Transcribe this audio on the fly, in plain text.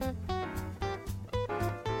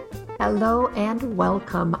Hello and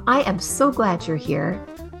welcome. I am so glad you're here.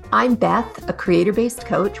 I'm Beth, a creator-based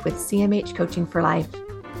coach with CMH Coaching for Life.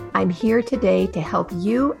 I'm here today to help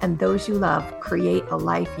you and those you love create a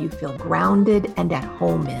life you feel grounded and at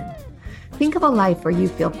home in. Think of a life where you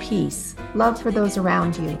feel peace, love for those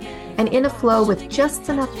around you, and in a flow with just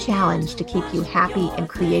enough challenge to keep you happy and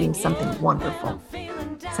creating something wonderful.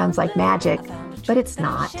 Sounds like magic, but it's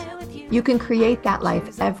not. You can create that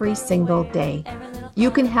life every single day. You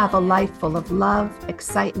can have a life full of love,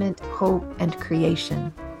 excitement, hope, and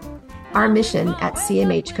creation. Our mission at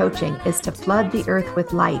CMH Coaching is to flood the earth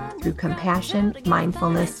with light through compassion,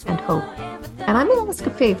 mindfulness, and hope. And I'm going to ask a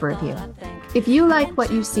favor of you. If you like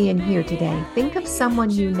what you see and hear today, think of someone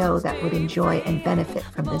you know that would enjoy and benefit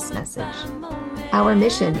from this message. Our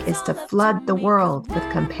mission is to flood the world with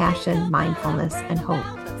compassion, mindfulness, and hope.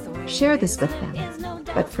 Share this with them.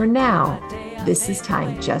 But for now, this is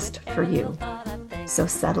time just for you. So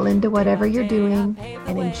settle into whatever you're doing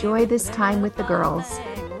and enjoy this time with the girls,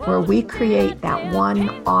 where we create that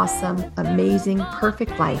one awesome, amazing,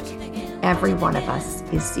 perfect life every one of us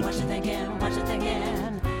is seeking. You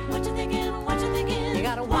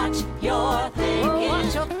gotta watch your thinking.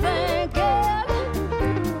 Watch your thinking. Watch your thinking.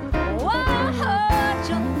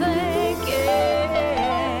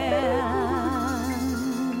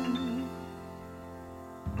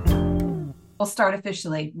 We'll start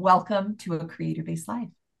officially. Welcome to A Creator-Based Life,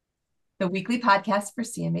 the weekly podcast for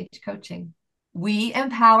CMH Coaching. We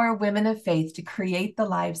empower women of faith to create the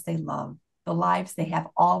lives they love, the lives they have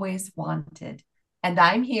always wanted. And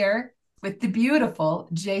I'm here with the beautiful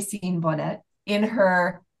Jacine Bonnet in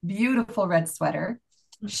her beautiful red sweater.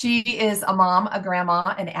 She is a mom, a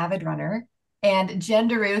grandma, an avid runner, and Jen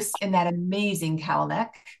DeRoos in that amazing cowl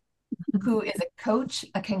neck, who is a coach,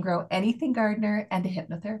 a can grow anything gardener, and a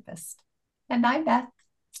hypnotherapist. And I'm Beth,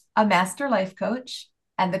 a master life coach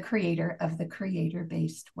and the creator of the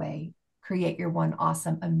Creator-Based Way. Create your one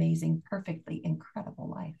awesome, amazing, perfectly incredible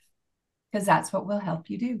life. Because that's what we'll help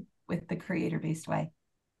you do with the Creator-Based Way.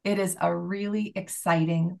 It is a really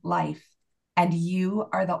exciting life, and you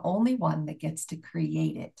are the only one that gets to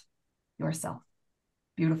create it yourself.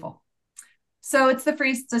 Beautiful. So it's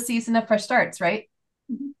the season of fresh starts, right?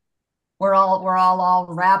 Mm-hmm. We're all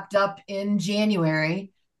wrapped up in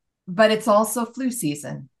January. But it's also flu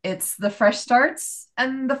season. It's the fresh starts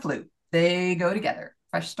and the flu. They go together.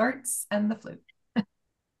 Fresh starts and the flu.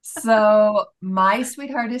 So my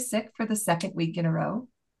sweetheart is sick for the second week in a row.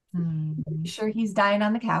 Mm-hmm. Sure, he's dying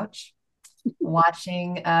on the couch,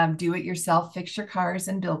 watching do-it-yourself, fix your cars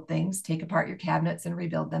and build things, take apart your cabinets and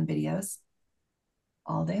rebuild them videos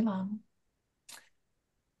all day long.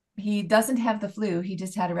 He doesn't have the flu. He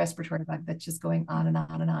just had a respiratory bug that's just going on and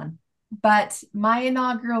on and on. But my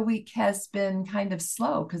inaugural week has been kind of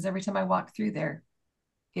slow because every time I walk through there,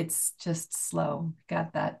 it's just slow.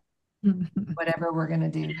 Got that, whatever we're going to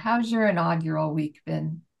do. How's your inaugural week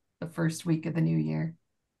been, the first week of the new year?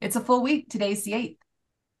 It's a full week. Today's the 8th.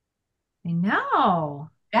 I know.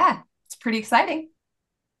 Yeah, it's pretty exciting.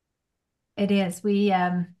 It is. We've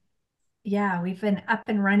been up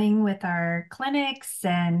and running with our clinics,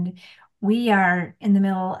 and we are in the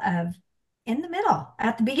middle of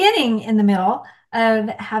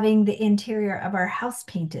having the interior of our house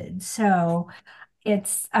painted. So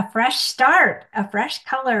it's a fresh start, a fresh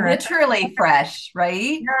color. Literally fresh,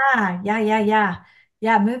 right? Yeah.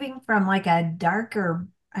 Moving from like a darker,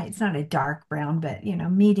 it's not a dark brown, but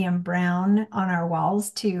medium brown on our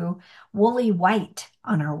walls to woolly white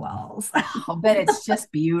on our walls. I'll bet it's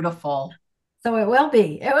just beautiful. So it will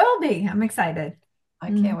be. I'm excited. I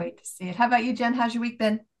can't wait to see it. How about you, Jen? How's your week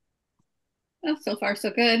been? Well, so far,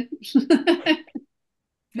 so good.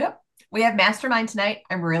 Yep. We have Mastermind tonight.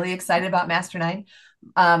 I'm really excited about Mastermind.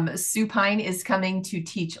 Sue Pine is coming to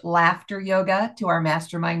teach laughter yoga to our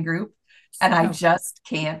Mastermind group. And I just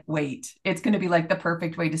can't wait. It's going to be like the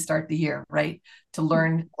perfect way to start the year, right? To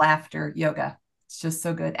learn laughter yoga. It's just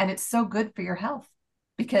so good. And it's so good for your health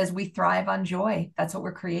because we thrive on joy. That's what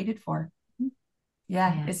we're created for.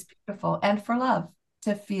 Yeah. It's beautiful. And for love,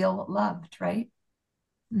 to feel loved, right?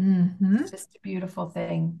 Mm-hmm. It's just a beautiful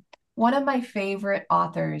thing. One of my favorite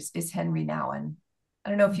authors is Henry Nouwen. I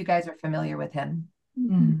don't know if you guys are familiar with him,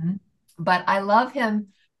 but I love him.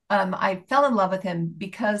 I fell in love with him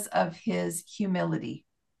because of his humility.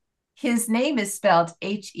 His name is spelled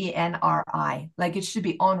Henri, like it should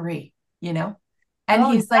be Henri, And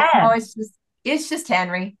he's like, no, it's just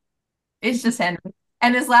Henry. It's just Henry.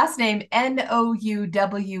 And his last name,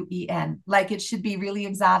 Nouwen, like it should be really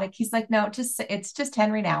exotic. He's like, no, it's just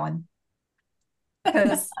Henry Nouwen.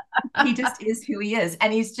 Because he just is who he is.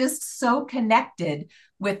 And he's just so connected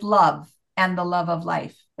with love and the love of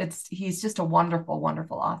life. He's just a wonderful,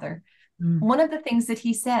 wonderful author. Mm. One of the things that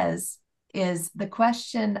he says is the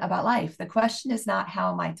question about life. The question is not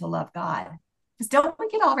how am I to love God? Because don't we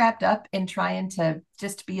get all wrapped up in trying to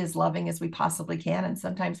just be as loving as we possibly can? And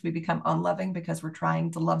sometimes we become unloving because we're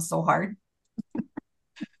trying to love so hard.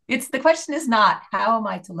 The question is not how am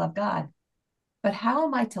I to love God, but how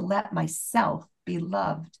am I to let myself be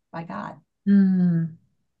loved by God? Mm.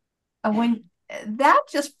 And when that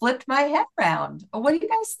just flipped my head around. What do you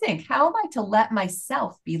guys think? How am I to let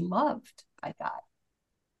myself be loved by God?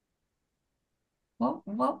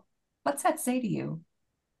 What's that say to you?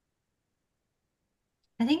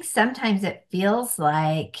 I think sometimes it feels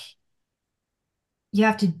like you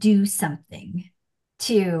have to do something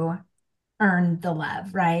to earn the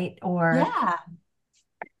love, right? Yeah.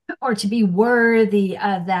 Or to be worthy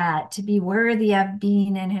of that, to be worthy of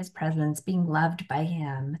being in his presence, being loved by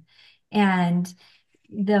him. And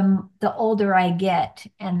the older I get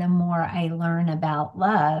and the more I learn about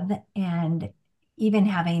love, and even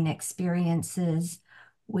having experiences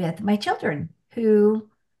with my children who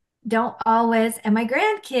don't always, and my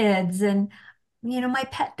grandkids, and my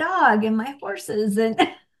pet dog and my horses, and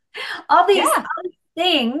Yeah. all these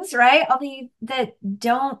things, right? All these that they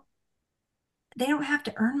don't have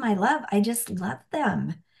to earn my love. I just love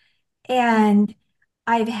them. And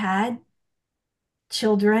I've had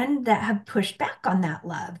children that have pushed back on that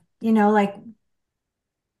love, like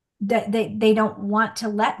that they don't want to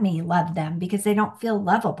let me love them because they don't feel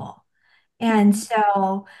lovable. And Mhm.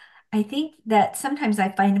 so I think that sometimes I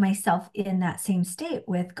find myself in that same state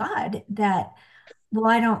with God that, well,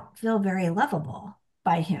 I don't feel very lovable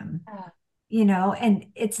by him, and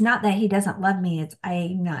it's not that he doesn't love me, it's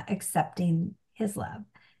I'm not accepting his love.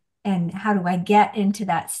 And how do I get into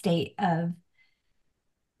that state of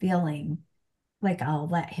feeling like I'll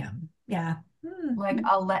let him? Yeah. Like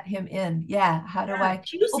I'll let him in. Yeah. How do Yeah, I? Well,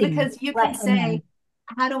 choosing because to you can let him say, in.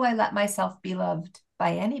 how do I let myself be loved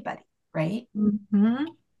by anybody? Right? Hmm.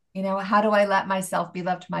 How do I let myself be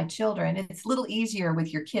loved by my children? It's a little easier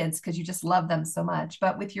with your kids because you just love them so much,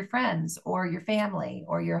 but with your friends or your family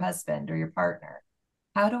or your husband or your partner,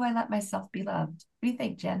 how do I let myself be loved? What do you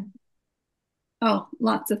think, Jen? Oh,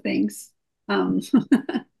 lots of things. Um,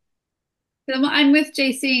 I'm with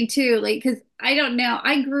JC too, like, because I don't know.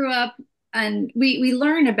 I grew up and we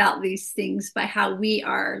learn about these things by how we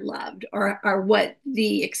are loved or what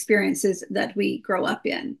the experiences that we grow up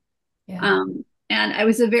in. Yeah. And it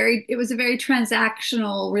was a very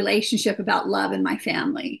transactional relationship about love in my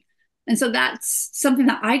family. And so that's something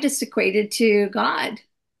that I just equated to God,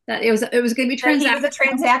 that it was going to be That he was a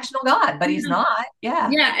transactional. transactional God, but he's not. Yeah.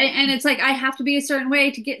 Yeah, and it's like I have to be a certain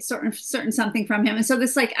way to get certain something from him. And so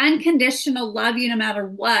this like unconditional love you no matter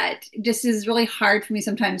what just is really hard for me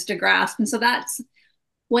sometimes to grasp. And so that's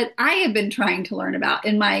what I have been trying to learn about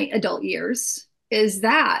in my adult years is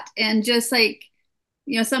that. And just like,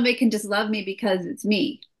 somebody can just love me because it's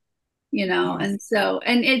me, Yes. and so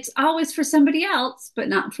and it's always for somebody else, but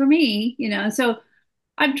not for me, And so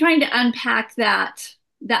I'm trying to unpack that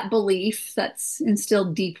belief that's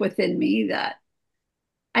instilled deep within me that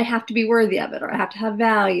I have to be worthy of it or I have to have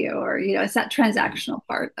value or it's that transactional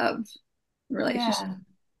part of the relationship.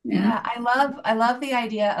 Yeah. Yeah. Yeah. I love the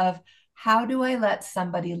idea of how do I let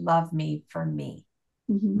somebody love me for me?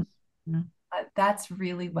 Hmm. That's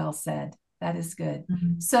really well said. That is good.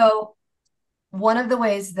 Mhm. So, one of the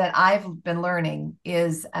ways that I've been learning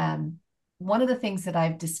is one of the things that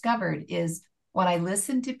I've discovered is when I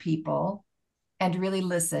listen to people and really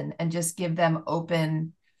listen and just give them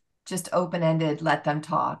just open ended, let them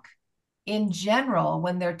talk. In general,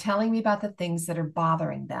 when they're telling me about the things that are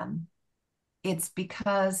bothering them, it's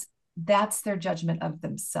because that's their judgment of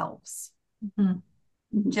themselves, Mhm.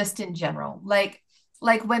 Hmm. just in general. Like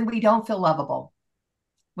when we don't feel lovable,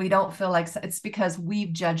 we don't feel like it's because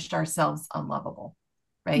we've judged ourselves unlovable,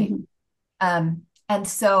 right? Hmm. And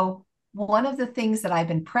so one of the things that I've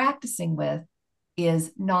been practicing with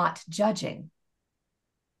is not judging,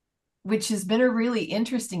 which has been a really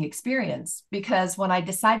interesting experience because when I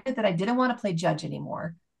decided that I didn't want to play judge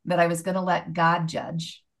anymore, that I was going to let God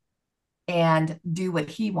judge and do what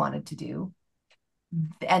he wanted to do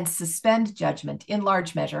and suspend judgment in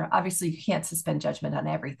large measure. Obviously, you can't suspend judgment on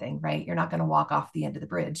everything, right? You're not going to walk off the end of the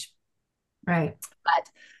bridge, Right.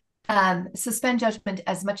 but suspend judgment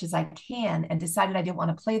as much as I can and decided I didn't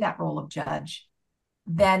want to play that role of judge,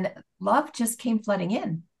 then love just came flooding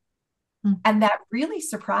in. Mm. And that really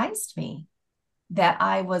surprised me that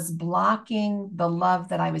I was blocking the love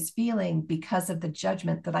that I was feeling because of the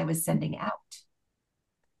judgment that I was sending out.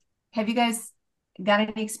 Have you guys got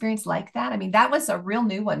any experience like that? I mean, that was a real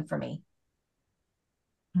new one for me.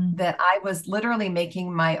 that I was literally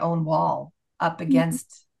making my own wall up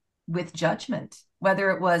against with judgment,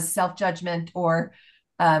 whether it was self-judgment or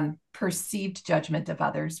perceived judgment of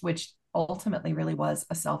others, which ultimately really was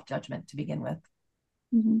a self-judgment to begin with.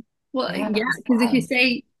 Mhm. Well, Yeah, yeah, that was because if you wild.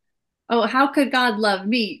 say, "Oh, how could God love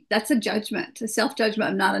me?" That's a judgment, a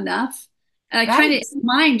self-judgment of not enough. And I kind of Right. in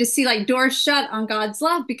mind to see like doors shut on God's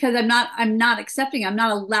love because I'm not accepting, I'm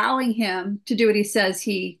not allowing him to do what he says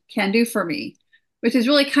he can do for me, which is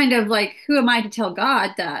really kind of like, who am I to tell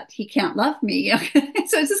God that he can't love me?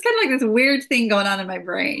 So it's just kind of like this weird thing going on in my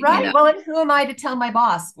brain, you Right. know? Well, and who am I to tell my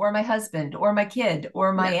boss or my husband or my kid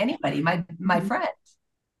or Yeah. my anybody, my Mhm. friend?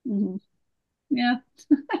 Mhm. Yeah.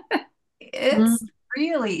 It's Mm.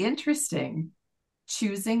 really interesting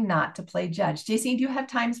choosing not to play judge. JC, do you have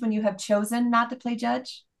times when you have chosen not to play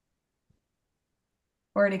judge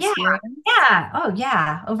or an Yeah, experience? yeah. Oh,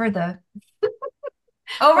 yeah. Over the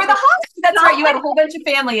Over holidays. That's right. You had a the whole bunch of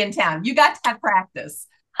family in town. You got to have practice.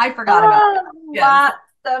 I forgot about that. oh, Yes. lots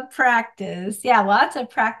of practice. Yeah, lots of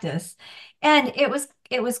practice. And it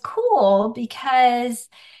was cool because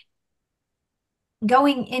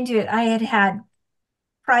going into it, I had had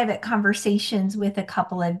private conversations with a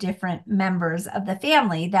couple of different members of the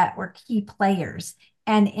family that were key players.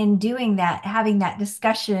 And in doing that, having that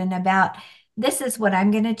discussion about this is what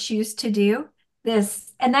I'm going to choose to do.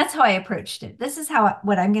 And that's how I approached it. This is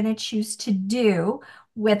what I'm going to choose to do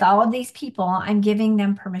with all of these people. I'm giving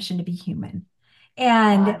them permission to be human.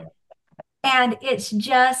 And Uh, and it's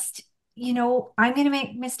just, I'm going to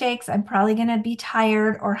make mistakes. I'm probably going to be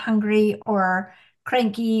tired or hungry or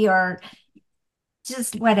cranky or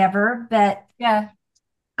just whatever. But yeah.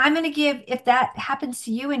 I'm going to if that happens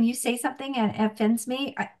to you and you say something and it offends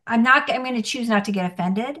me, I'm going to choose not to get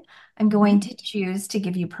offended. I'm going Mhm. to choose to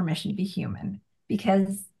give you permission to be human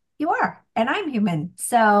because you are, and I'm human.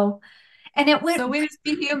 So, and it So went, we just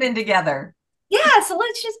be human together. yeah, so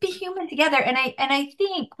let's just be human together. And I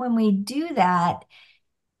think when we do that,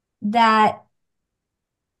 that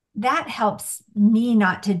that helps me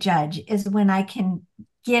not to judge is when I can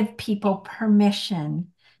give people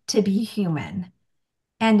permission to be human.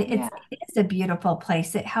 And Yeah. it is a beautiful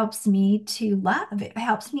place. It helps me to love. It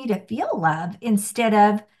helps me to feel love instead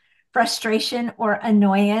of frustration or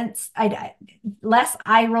annoyance. Less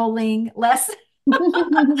eye rolling, less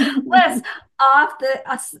off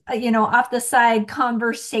the side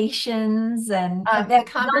conversations and The that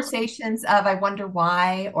those. conversations of I wonder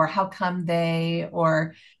why or how come they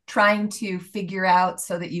or trying to figure out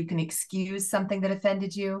so that you can excuse something that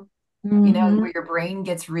offended you, Mhm. where your brain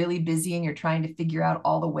gets really busy and you're trying to figure out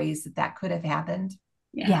all the ways that that could have happened.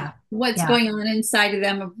 Yeah. Yeah, What's yeah. going on inside of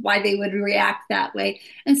them of why they would react that way.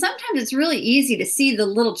 And sometimes it's really easy to see the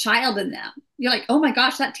little child in them. You're like, oh my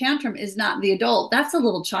gosh, that tantrum is not the adult. That's a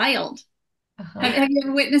little child. Have, Uh-huh. have you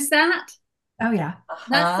ever witnessed that? Oh yeah.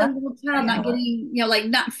 That's the Uh-huh. little child I not have. getting, like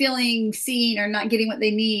not feeling seen or not getting what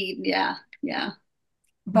they need. Yeah. Yeah.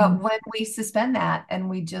 Mm. But when we suspend that and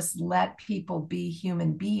we just let people be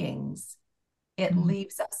human beings, it Mhm.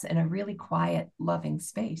 leaves us in a really quiet, loving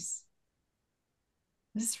space.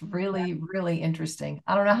 This is really, really interesting.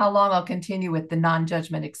 I don't know how long I'll continue with the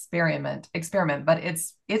non-judgment experiment, but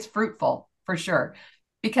it's fruitful for sure.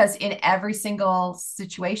 Because in every single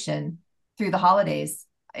situation through the holidays,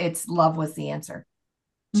 it's love was the answer.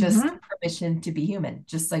 Just Mhm. permission to be human,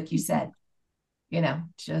 just like you said,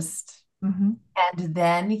 just Mhm. and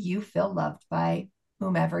then you feel loved by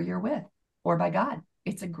whomever you're with or by God.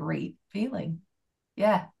 It's a great feeling.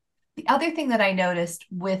 Yeah. The other thing that I noticed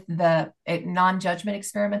with the non-judgment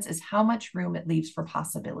experiments is how much room it leaves for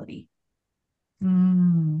possibility.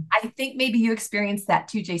 Mm. I think maybe you experienced that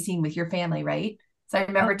too, JC, with your family, right? So I Oh,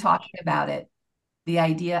 remember talking about it, the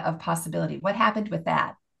idea of possibility. What happened with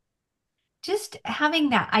that? just having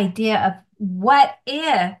that idea of what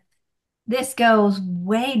if this goes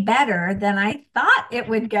way better than I thought it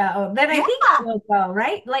would go, than I Yeah. think it will go,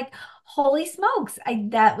 right? Like, holy smokes,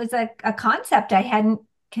 that was a concept I hadn't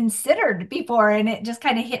considered before. And it just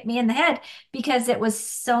kind of hit me in the head because it was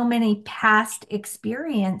so many past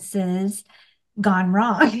experiences gone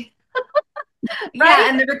wrong, Yeah. right?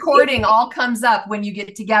 And the recording all comes up when you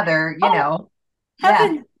get together, Oh, Yeah.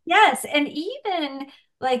 heaven, yes. And even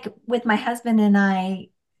like with my husband and I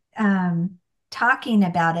talking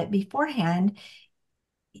about it beforehand,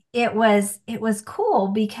 it was cool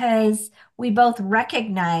because we both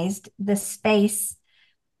recognized the space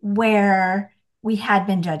where we had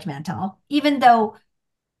been judgmental,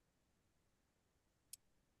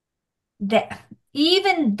 that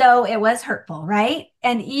even though it was hurtful, right?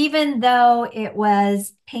 And even though it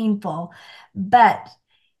was painful, but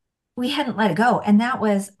we hadn't let it go. And that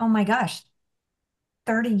was, oh my gosh,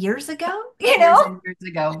 30 years ago, Years and years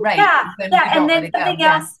ago. Right. Yeah, Then yeah. we And don't let then it go. something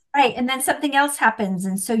Yeah. else, right? And then something else happens.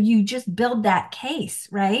 And so you just build that case,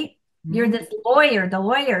 right? You're Mhm. this lawyer, the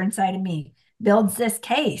lawyer inside of me builds this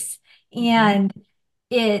case. Mhm. And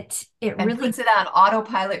it And really, puts it on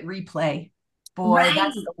autopilot replay. Boy, that's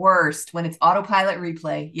right, the worst when it's autopilot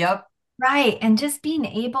replay. Yep. right. And just being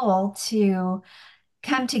able to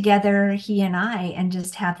come together, he and I, and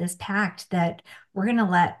just have this pact that we're going to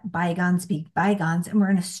let bygones be bygones and we're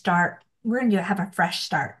going to have a fresh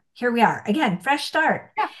start. Here we are again, fresh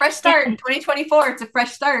start. Yeah. Fresh start. 2024. It's a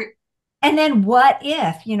fresh start. And then what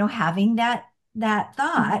if, having that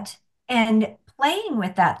thought and playing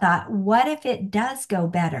with that thought, what if it does go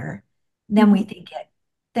better than Mhm. we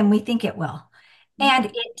think it will? And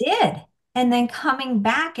it did. And then coming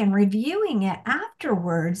back and reviewing it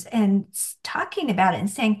afterwards and talking about it and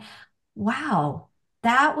saying, wow,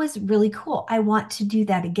 that was really cool. I want to do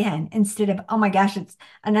that again instead of, oh my gosh, it's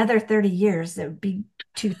another 30 years. That would be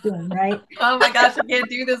too soon, right? Oh my gosh, I can't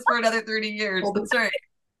do this for another 30 years. That's right.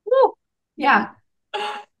 Woo. Yeah.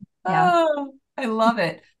 Yeah. Yeah. Oh, I love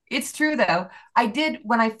it. It's true though. I did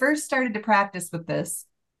when I first started to practice with this,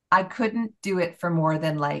 I couldn't do it for more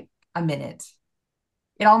than like a minute.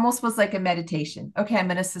 It almost was like a meditation. Okay, I'm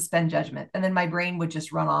going to suspend judgment. And then my brain would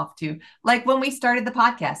just run off to, like when we started the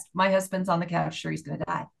podcast, my husband's on the couch, sure he's going to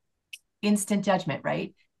die. Instant judgment,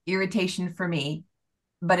 right? Irritation for me,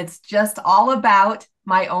 but it's just all about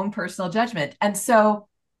my own personal judgment. And so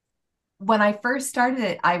when I first started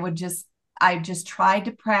it, I just tried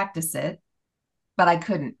to practice it, but I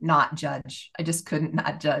couldn't not judge. I just couldn't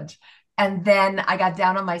not judge. And then I got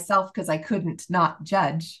down on myself because I couldn't not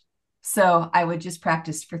judge. So I would just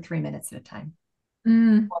practice for 3 minutes at a time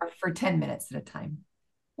Mm. or for 10 minutes at a time,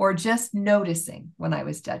 or just noticing when I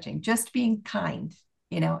was judging, just being kind,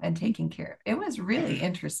 and taking care of it. It was really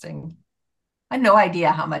interesting. I had no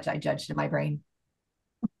idea how much I judged in my brain.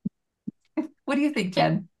 What do you think,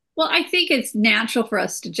 Jen? Well, I think it's natural for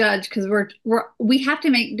us to judge because we have to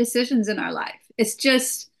make decisions in our life. It's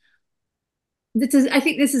just I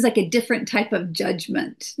think this is like a different type of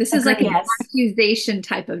judgment. This is like Agreed. an Yes, accusation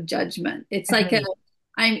type of judgment. It's like Agreed.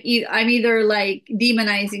 I'm either like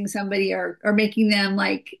demonizing somebody or making them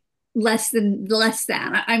like less than.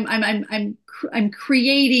 I'm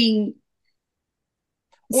creating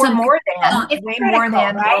or some more Oh, than, it's way more critical,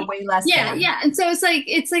 than, or right? way less yeah, than. yeah. And so so I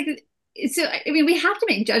mean we have to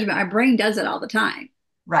make judgment. Our brain does it all the time.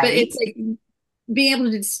 But Right. it's like being able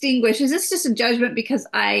to distinguish, is this just a judgment because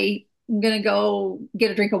I'm gonna go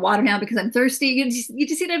get a drink of water now because I'm thirsty? You just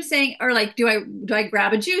see what I'm saying? Or like, do I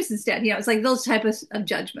grab a juice instead? It's like those type of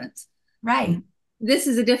judgments. Right. This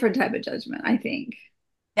is a different type of judgment, I think.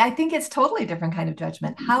 I think it's totally a different kind of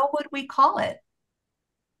judgment. How would we call it?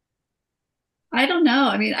 I don't know.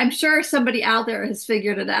 I mean, I'm sure somebody out there has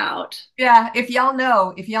figured it out. Yeah, if y'all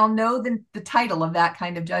know the title of that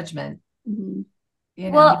kind of judgment, Mhm.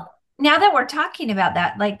 you know. Well, now that we're talking about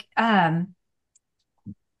that, like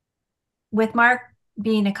with Mark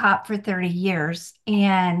being a cop for 30 years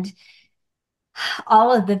and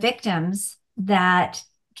all of the victims that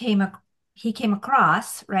he came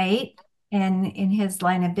across, right? And in his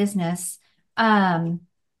line of business, um,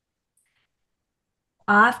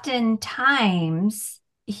 oftentimes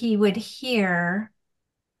he would hear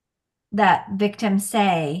that victim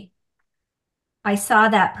say, I saw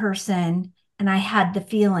that person and I had the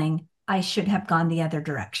feeling I should have gone the other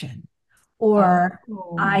direction. Or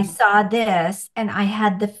I Oh, saw this and I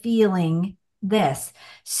had the feeling this. the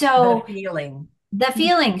So feeling. the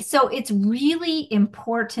feeling. So it's really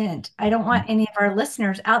important. I don't want any of our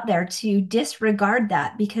listeners out there to disregard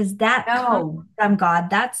that because that comes No. from God.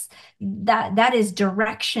 That is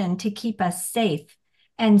direction to keep us safe.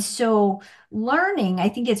 And so learning, I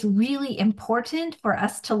think it's really important for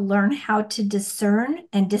us to learn how to discern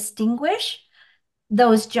and distinguish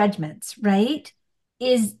those judgments, right?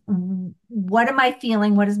 Is what am I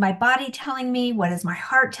feeling? What is my body telling me? What is my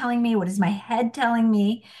heart telling me? What is my head telling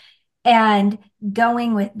me? And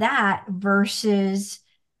going with that versus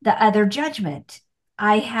the other judgment.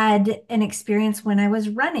 I had an experience when I was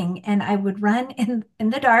running, and I would run in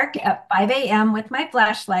the dark at 5 a.m. with my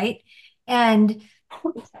flashlight. And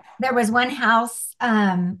there was one house,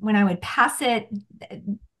 when I would pass it,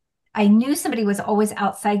 I knew somebody was always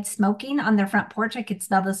outside smoking on their front porch. I could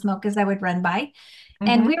smell the smoke as I would run by.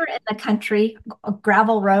 And we Mhm. were in the country, a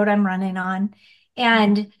gravel road I'm running on.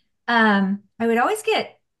 And I would always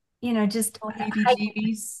get, just Oh,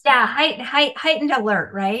 heebie-jeebies. heightened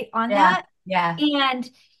alert, right, on Yeah, that. yeah. And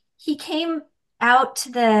he came out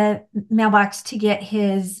to the mailbox to get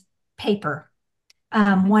his paper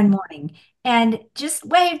one morning. and just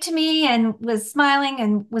waved to me and was smiling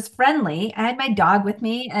and was friendly. I had my dog with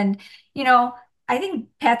me, and you know, I think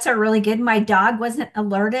pets are really good. My dog wasn't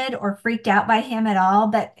alerted or freaked out by him at all,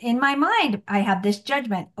 but in my mind, I have this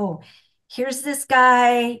judgment. Oh, here's this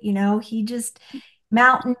guy, he just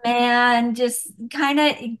mountain man, just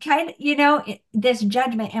this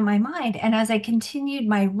judgment in my mind. And as I continued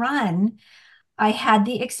my run, I had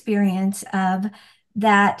the experience of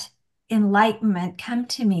that enlightenment come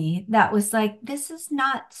to me that was like, this is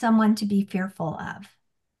not someone to be fearful of.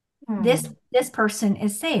 This Hmm. this person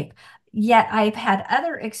is safe. Yet I've had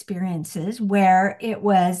other experiences where it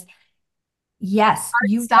was, yes,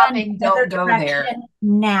 you run Stopping, the other don't go there. direction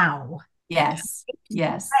now. Yes.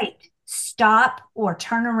 Yes. Right. Stop or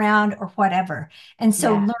turn around or whatever. And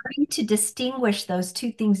so Yeah. learning to distinguish those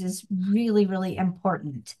two things is really, really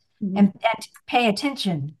important. Mhm. And pay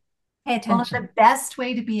attention. Pay Well, attention. the best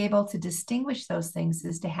way to be able to distinguish those things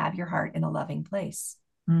is to have your heart in a loving place,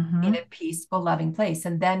 in Hmm. a peaceful, loving place.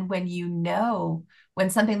 And then when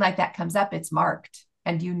something like that comes up, it's marked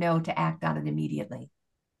and you know to act on it immediately.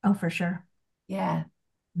 Oh, for sure. Yeah.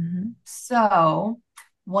 Hmm. So,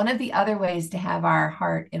 one of the other ways to have our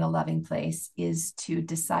heart in a loving place is to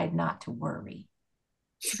decide not to worry.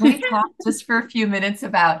 So can we talk just for a few minutes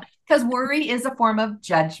about, because worry is a form of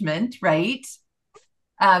judgment, right?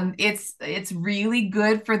 It's really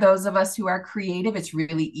good for those of us who are creative. It's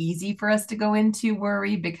really easy for us to go into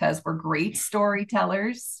worry because we're great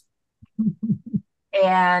storytellers,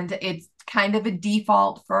 and it's kind of a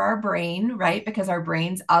default for our brain, right? Because our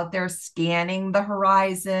brain's out there scanning the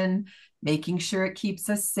horizon, making sure it keeps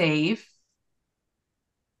us safe.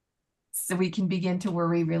 So we can begin to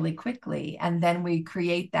worry really quickly. And then we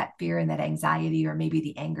create that fear and that anxiety, or maybe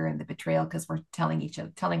the anger and the betrayal, because we're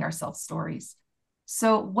telling ourselves stories.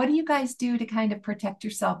 So, what do you guys do to kind of protect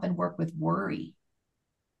yourself and work with worry?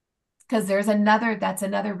 Because that's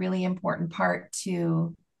another really important part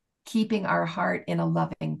to keeping our heart in a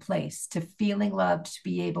loving place, to feeling loved, to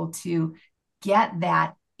be able to get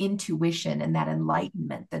that intuition and that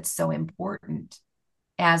enlightenment that's so important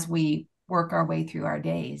as we work our way through our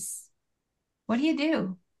days. What do you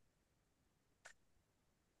do?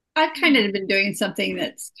 I've kind of been doing something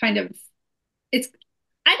that's kind of it's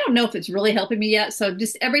I don't know if it's really helping me yet. So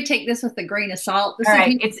just every take this with a grain of salt. This All is right,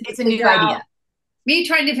 me it's a new figure out idea. me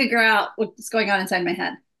trying to figure out what's going on inside my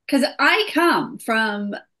head. Because I come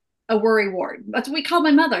from a worry ward. That's what we called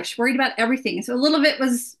my mother. She worried about everything. So a little bit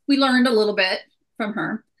we learned a little bit from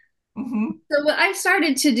her. Mhm. So what I've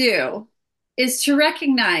started to do is to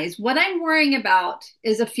recognize what I'm worrying about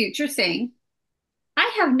is a future thing. I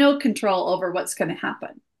have no control over what's going to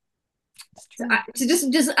happen. It's So, true.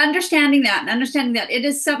 so just understanding that and understanding that it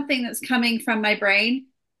is something that's coming from my brain.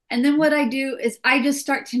 And then what I do is I just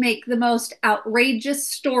start to make the most outrageous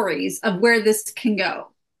stories of where this can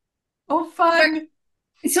go. Oh, fun.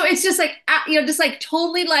 So it's just like just like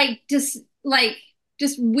totally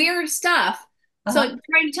just weird stuff. So Uh-huh. I'm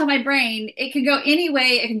trying to tell my brain it can go any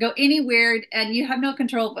way, it can go any weird, and you have no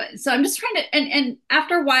control of it. So I'm just trying to, and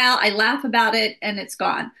after a while, I laugh about it, and it's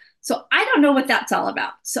gone. So I don't know what that's all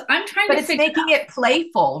about. So I'm trying But to it's figure making it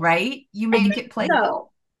playful, right? You out. I make think it so,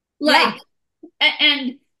 playful. like Yeah.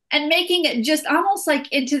 and and making it just almost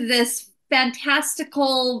like into this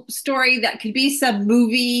fantastical story that could be some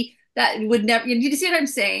movie that would never. You see what I'm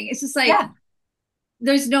saying? It's just like Yeah.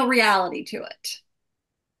 there's no reality to it.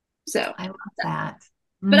 So, I love that.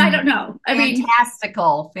 but I don't Mm. know. I mean,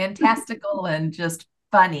 Fantastical, fantastical, and just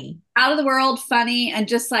funny. out of the world, funny, and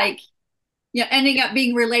just like ending up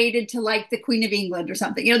being related to like the Queen of England or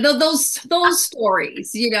something. Those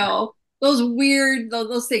stories. Those weird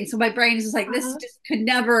those things. So my brain is just like this Uh-huh. just could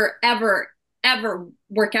never ever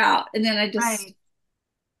work out, and then Right.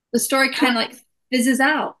 the story kind of like fizzes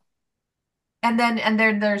out. And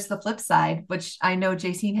then there's the flip side, which I know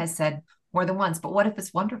Jacine has said more than once, but what if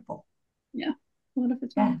it's wonderful? Yeah. What if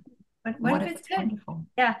it's Yeah. wrong? What What if if it's it's good? wonderful?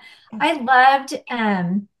 Yeah. Yeah. I loved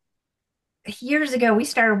years ago we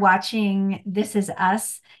started watching This Is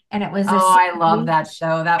Us, and it was a Oh, I love series. that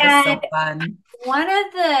show. That was And so fun. one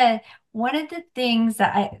of the things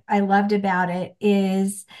that I loved about it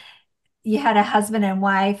is you had a husband and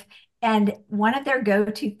wife, and one of their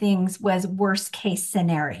go-to things was worst case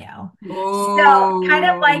scenario. So kind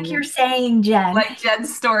of like you're Oh, saying, Jen. like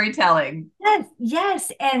Jen's storytelling. Yes,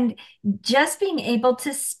 yes. And just being able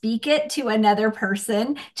to speak it to another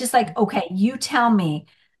person, just like, okay, you tell me,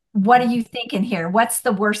 what are you thinking here? What's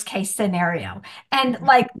the worst case scenario? And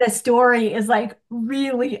like the story is like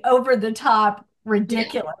really over the top, Yeah.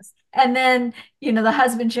 ridiculous. And then, the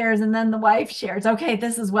husband shares and then the wife shares, okay,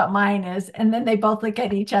 this is what mine is. And then they both look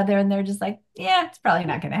at each other and they're just like, yeah, it's probably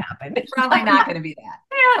not going to happen. It's probably not going to be that.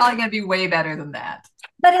 It's probably going to be way better than that.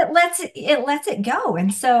 But it lets it go.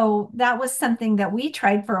 And so that was something that we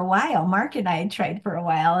tried for a while. Mark and I had tried for a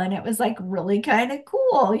while, and it was like really kind of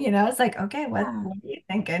cool. It's like, okay, what are you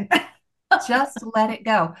thinking? Just let it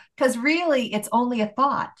go. Because really, it's only a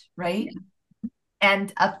thought, right?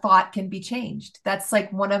 And a thought can be changed. That's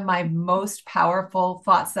like one of my most powerful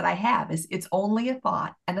thoughts that I have is it's only a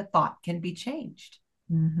thought, and a thought can be changed.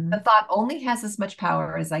 Mm-hmm. The thought only has as much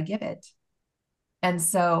power as I give it. And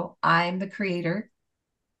so I'm the creator,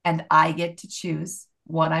 and I get to choose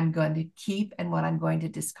what I'm going to keep and what I'm going to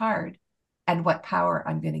discard and what power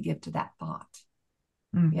I'm going to give to that thought.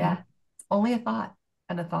 Mm-hmm. Yeah, it's only a thought,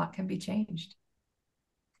 and a thought can be changed.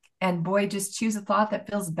 And boy, just choose a thought that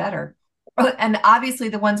feels better. And obviously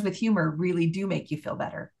the ones with humor really do make you feel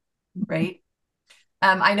better, right?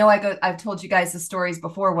 I know I've told you guys the stories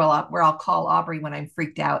before where I'll call Aubrey when I'm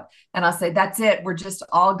freaked out, and I'll say, that's it. We're just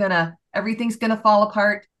all everything's gonna fall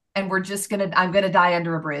apart, and I'm gonna die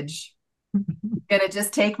under a bridge. Gonna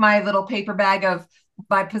just take my little paper bag of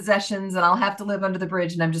my possessions, and I'll have to live under the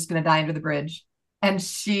bridge, and I'm just gonna die under the bridge. And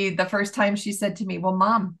the first time she said to me, well,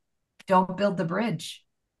 Mom, don't build the bridge.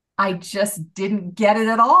 I just didn't get it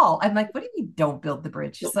at all. I'm like, what do you mean don't build the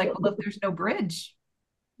bridge? She's like, well, if there's no bridge,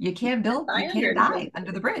 you can't die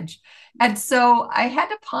under the bridge. And so I had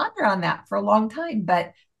to ponder on that for a long time,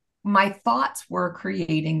 but my thoughts were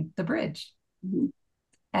creating the bridge. Mm-hmm.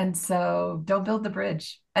 And so don't build the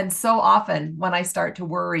bridge. And so often when I start to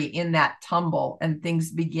worry in that tumble and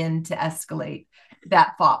things begin to escalate,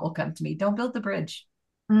 that thought will come to me. Don't build the bridge.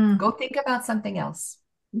 Go think about something else,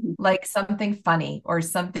 like something funny or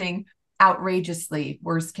something outrageously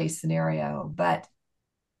worst case scenario. But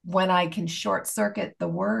when I can short circuit the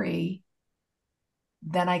worry,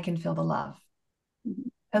 then I can feel the love.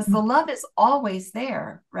 Because the love is always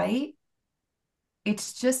there, right?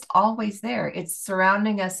 It's just always there. It's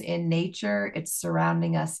surrounding us in nature. It's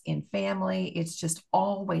surrounding us in family. It's just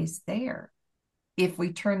always there. If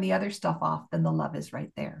we turn the other stuff off, then the love is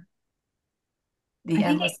right there. The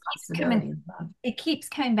endless possibility of love. It keeps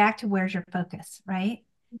coming back to where's your focus, right?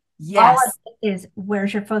 Yes. All of it is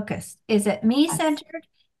where's your focus? Is it me-centered?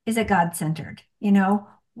 Is it God-centered?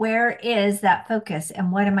 Where is that focus,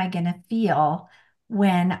 and what am I going to feel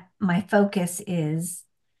when my focus is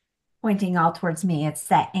pointing all towards me? It's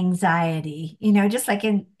that anxiety, just like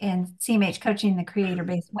in CMH coaching, the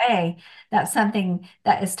creator-based way, that's something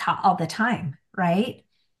that is taught all the time, right?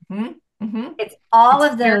 Mm-hmm. Mm-hmm. It's all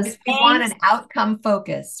of those things. We want an outcome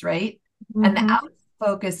focus, right? Mm-hmm. And the out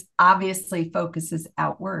focus obviously focuses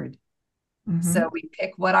outward. Mm-hmm. So we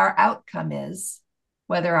pick what our outcome is,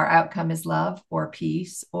 whether our outcome is love or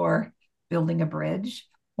peace or building a bridge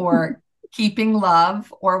or keeping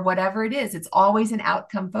love or whatever it is. It's always an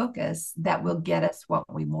outcome focus that will get us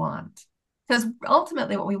what we want. Because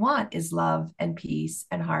ultimately what we want is love and peace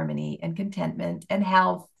and harmony and contentment and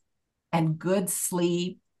health and good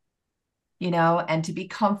sleep, and to be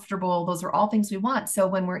comfortable. Those are all things we want. So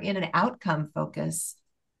when we're in an outcome focus,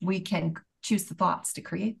 we can choose the thoughts to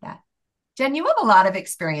create that. Jen, you have a lot of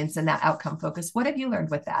experience in that outcome focus. What have you learned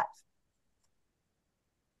with that?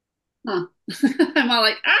 Huh. I'm all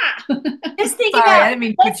like, Just think Sorry, about. I didn't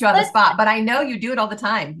mean to put you on the spot, but I know you do it all the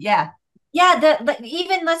time. Yeah. Yeah.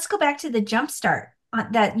 Even let's go back to the jump start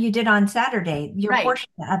that you did on Saturday, your portion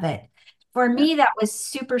of it. For me, that was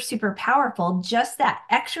super, super powerful. Just that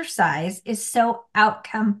exercise is so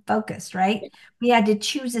outcome focused, right? We had to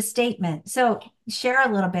choose a statement. So share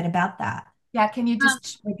a little bit about that. Yeah. Can you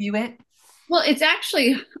just review it? Well, it's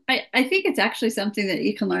actually, I think it's actually something that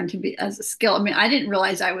you can learn to be as a skill. I mean, I didn't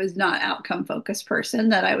realize I was not outcome focused person,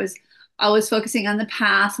 that I was always focusing on the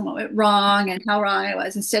past and what went wrong and how wrong I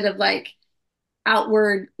was, instead of like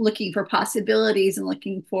outward looking for possibilities and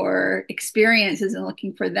looking for experiences and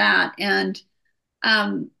looking for that. And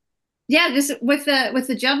just with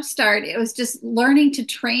the jump start, it was just learning to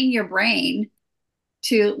train your brain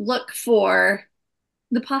to look for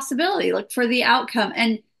the possibility, look for the outcome.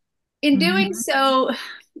 And in doing so,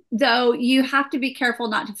 though, you have to be careful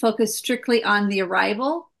not to focus strictly on the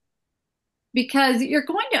arrival, because you're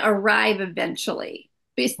going to arrive eventually.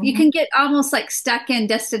 You can get almost like stuck in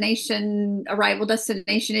arrival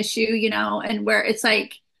destination issue, and where it's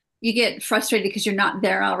like you get frustrated because you're not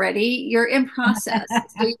there already. You're in process.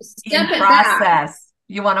 So you step it back.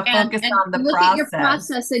 You want to focus on the look process. At your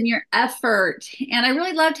process and your effort. And I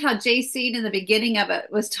really loved how JC in the beginning of it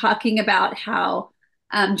was talking about how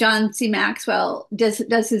John C. Maxwell does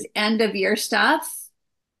his end of year stuff.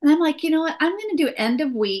 And I'm like, you know what? I'm going to do end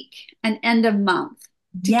of week and end of month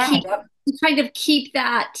to Yeah. keep, to kind of keep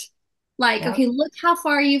that like, Yep. okay, look how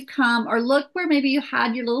far you've come, or look where maybe you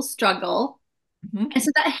had your little struggle. Mhm. And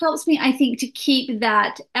so that helps me, I think, to keep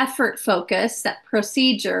that effort focus, that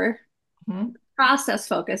procedure, Mhm. process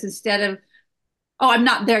focus instead of, oh, I'm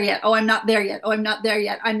not there yet. Oh, I'm not there yet. Oh, I'm not there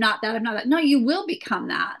yet. I'm not that. I'm not that. No, you will become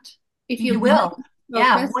that if You you will.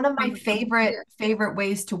 Yeah, focus one of my on favorite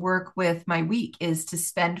ways to work with my week is to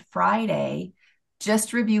spend Friday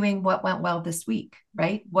just reviewing what went well this week,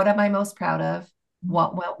 right? What am I most proud of?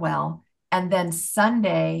 What went well? And then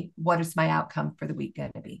Sunday, what is my outcome for the week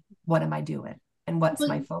going to be? What am I doing? And what's well,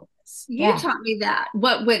 my focus? you Yeah. taught me that,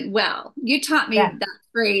 what went well. You taught Yeah. me that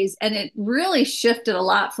phrase, and it really shifted a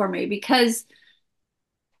lot for me because,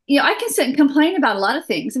 I can sit and complain about a lot of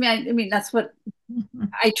things. I mean, that's what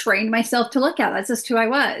I trained myself to look at. That's just who I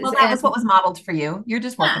was. Well, that was what was modeled for you. You're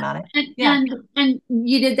just Yeah, working on it. and Yeah. and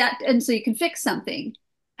you did that, and so you can fix something.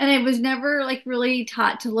 And I was never like really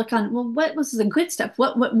taught to look on, well, what was the good stuff?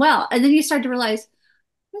 What went well? And then you start to realize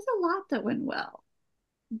there's a lot that went well,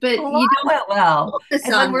 A but lot you don't went well. focus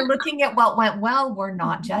And when on we're that. looking at what went well, we're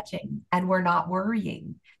not judging and we're not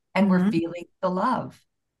worrying and we're Mhm. feeling the love.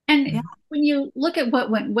 Yeah. And when you look at what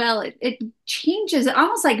went well, it changes, it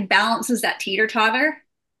almost like balances that teeter-totter.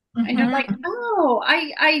 And you're like, Mhm. oh,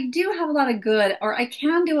 I do have a lot of good, or I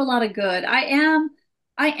can do a lot of good. I am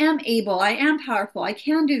able, I am powerful, I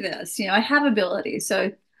can do this. I have ability.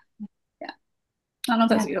 So yeah, I don't know if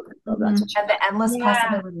that's Yeah. what you that's Mhm. what you And the endless Yeah,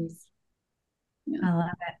 possibilities. yeah. I love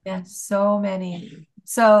it. Yeah. So many.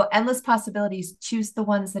 So endless possibilities. Choose the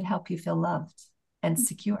ones that help you feel loved and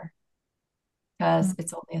secure because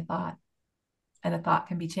it's only a thought and a thought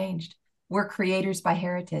can be changed. We're creators by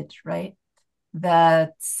heritage, right?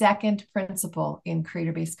 The second principle in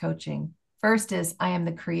creator-based coaching, first is I am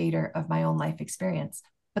the creator of my own life experience.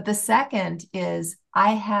 But the second is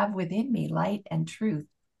I have within me light and truth,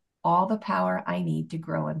 all the power I need to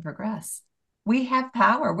grow and progress. We have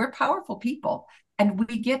power. We're powerful people and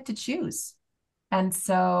we get to choose. And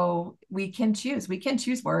so we can choose. We can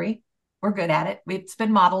choose worry. We're good at it. It's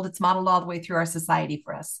been modeled. It's modeled all the way through our society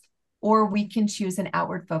for us. Or we can choose an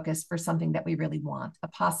outward focus for something that we really want, a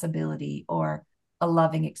possibility or a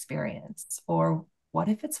loving experience. Or what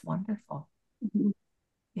if it's wonderful? Mhm.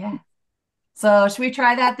 Yeah. So should we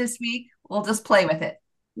try that this week? We'll just play with it.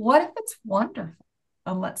 What if it's wonderful?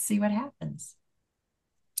 And let's see what happens.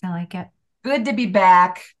 I like it. Good to be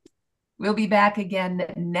back. We'll be back again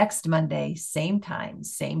next Monday, same time,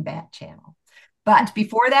 same bat channel. But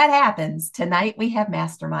before that happens, tonight we have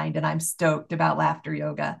Mastermind, and I'm stoked about laughter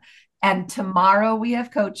yoga. And tomorrow we have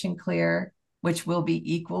Coach and Clear, which will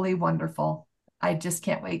be equally wonderful. I just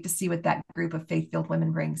can't wait to see what that group of faith-filled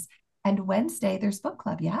women brings. And Wednesday, there's book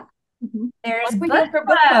club. Yeah. Mhm. There's What are we book doing for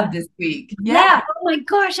book club. club this week? Yeah. Oh my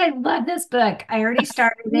gosh, I love this book. I already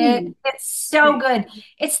started it. It's so good.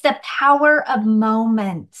 It's The Power of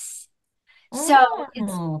Moments. So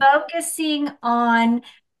it's Mm, focusing on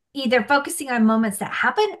moments that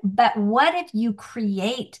happen, but what if you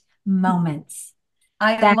create moments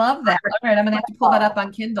I that love that. are All right, I'm gonna have to pull that up incredible?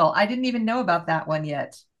 on Kindle. I didn't even know about that one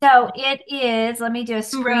yet. So it is, let me do a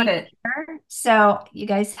Who wrote screen it? share. So you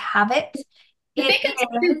guys have it. I It think it's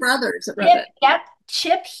two is brothers that wrote it.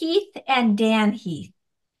 Chip Heath and Dan Heath.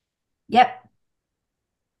 Yep.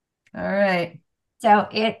 All right. So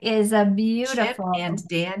it is a Chip beautiful, and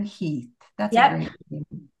Dan Heath. That's a yep, great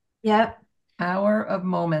name. yep. Power of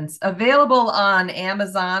Moments. Available on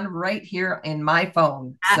Amazon right here in my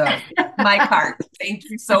phone. So my cart. Thank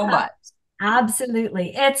you so much.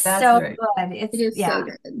 Absolutely. It's That's so right. good. It It's, is so yeah,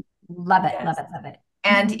 good. love it, love Yes. it, love it.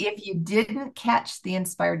 And Mhm. if you didn't catch the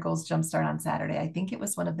Inspired Goals Jumpstart on Saturday, I think it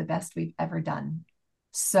was one of the best we've ever done.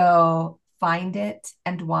 So find it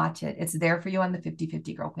and watch it. It's there for you on the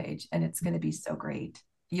 50/50 Girl page, and it's going to be so great.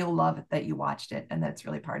 You'll love it that you watched it, and that's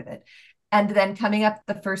really part of it. And then coming up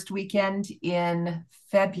the first weekend in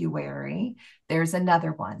February, there's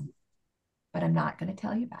another one, but I'm not going to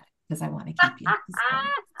tell you about it because I want to keep you in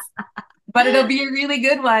suspense. But it'll be a really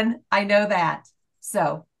good one. I know that.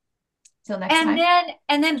 So till next time.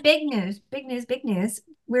 And then big news, big news, big news.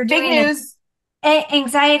 We're Big doing an news.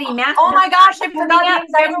 anxiety master Oh my gosh, I coming forgot the up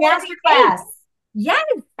anxiety February 8th. masterclass.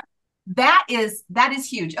 Yes. That is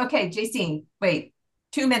huge. Okay, Jacine, wait,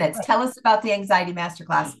 2 minutes. Tell us about the anxiety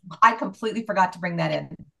masterclass. I completely forgot to bring that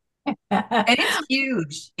in. And it's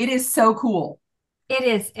huge. It is so cool. It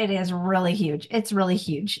is really huge. It's really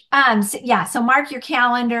huge. So, yeah, so mark your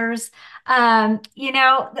calendars. Part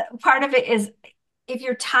of it is if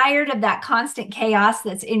you're tired of that constant chaos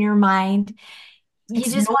that's in your mind, you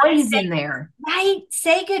It's just want to noise in there. right,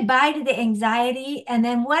 say goodbye to the anxiety. And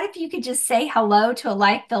then what if you could just say hello to a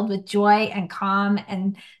life filled with joy and calm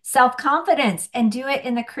and self-confidence and do it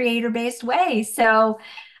in the creator-based way? So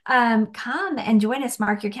come and join us.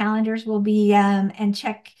 Mark your calendars. We'll be and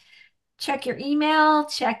check your email,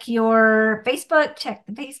 check your Facebook, check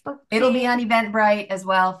the Facebook page. It'll be on Eventbrite as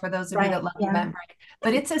well for those of you Right, that love yeah. Eventbrite.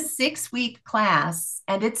 But it's a 6-week class,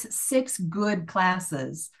 and it's 6 good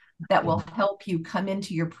classes that will help you come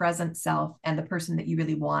into your present self and the person that you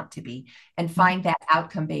really want to be, and find that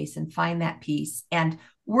outcome base and find that peace and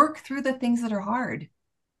work through the things that are hard,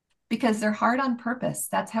 because they're hard on purpose.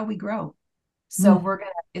 That's how we grow. So we're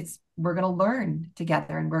gonna learn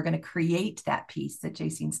together, and we're gonna create that peace that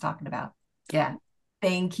Jacine's talking about. Yeah.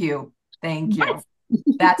 Thank you. Thank you. Yes.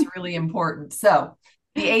 That's really important. So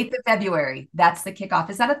the 8th of February, that's the kickoff.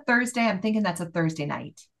 Is that a Thursday? I'm thinking that's a Thursday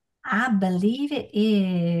night. I believe it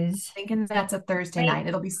is. Thinking that's a Thursday night.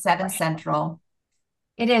 It'll be 7 Central.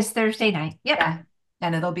 It is Thursday night. Yep. Yeah.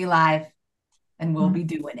 And it'll be live, and we'll be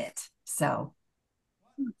doing it. So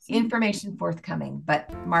information forthcoming,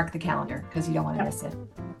 but mark the calendar because you don't want to miss it.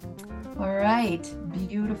 All right.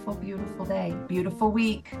 Beautiful, beautiful day. Beautiful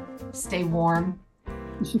week. Stay warm.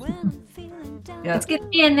 Yep. It's going to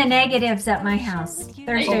be in the negatives at my house.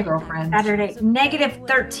 Thursday, girlfriend. Saturday.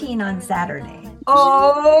 -13 on Saturday.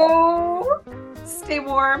 Oh, stay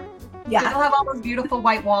warm. Yeah. You'll have all those beautiful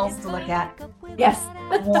white walls to look at. Yes.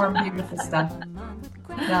 Warm, beautiful stuff.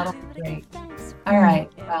 That'll be great. All right.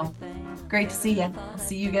 Well, great to see you. I'll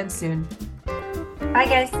see you again soon. Bye,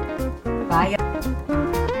 guys. Bye.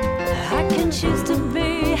 I can choose to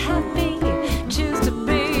be happy, choose to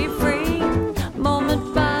be free,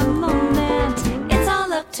 moment by moment. It's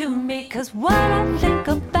all up to me, 'cause what I think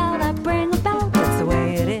about, I bring about. That's the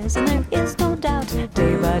way it is, and there is no doubt.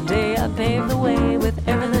 Day by day, I pave the way with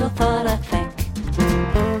every little thought I think.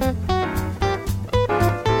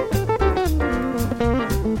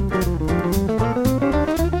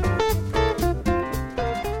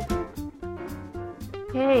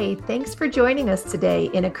 Hey, thanks for joining us today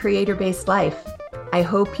in A Creator-Based Life. I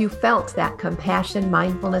hope you felt that compassion,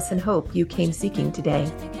 mindfulness, and hope you came seeking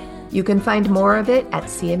today. You can find more of it at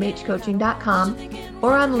cmhcoaching.com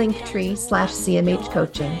or on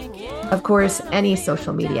linktree/cmhcoaching. Of course, any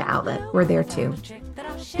social media outlet, we're there too.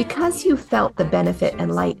 Because you felt the benefit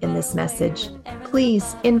and light in this message,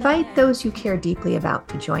 please invite those you care deeply about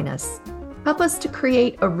to join us. Help us to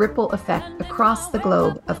create a ripple effect across the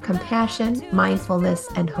globe of compassion, mindfulness,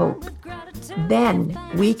 and hope. Then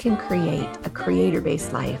we can create a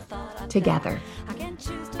creator-based life together.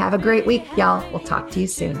 Have a great week, y'all. We'll talk to you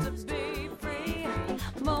soon.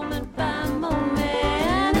 Moment by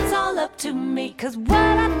moment, it's all up to me, 'cause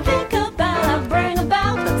what I think about, I bring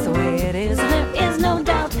about. That's the way it is, and there is no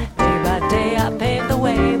doubt. Day by day, I pave the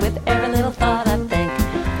way with every little thought I think.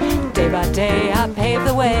 Day by day, I pave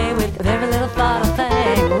the way with every little thought I think.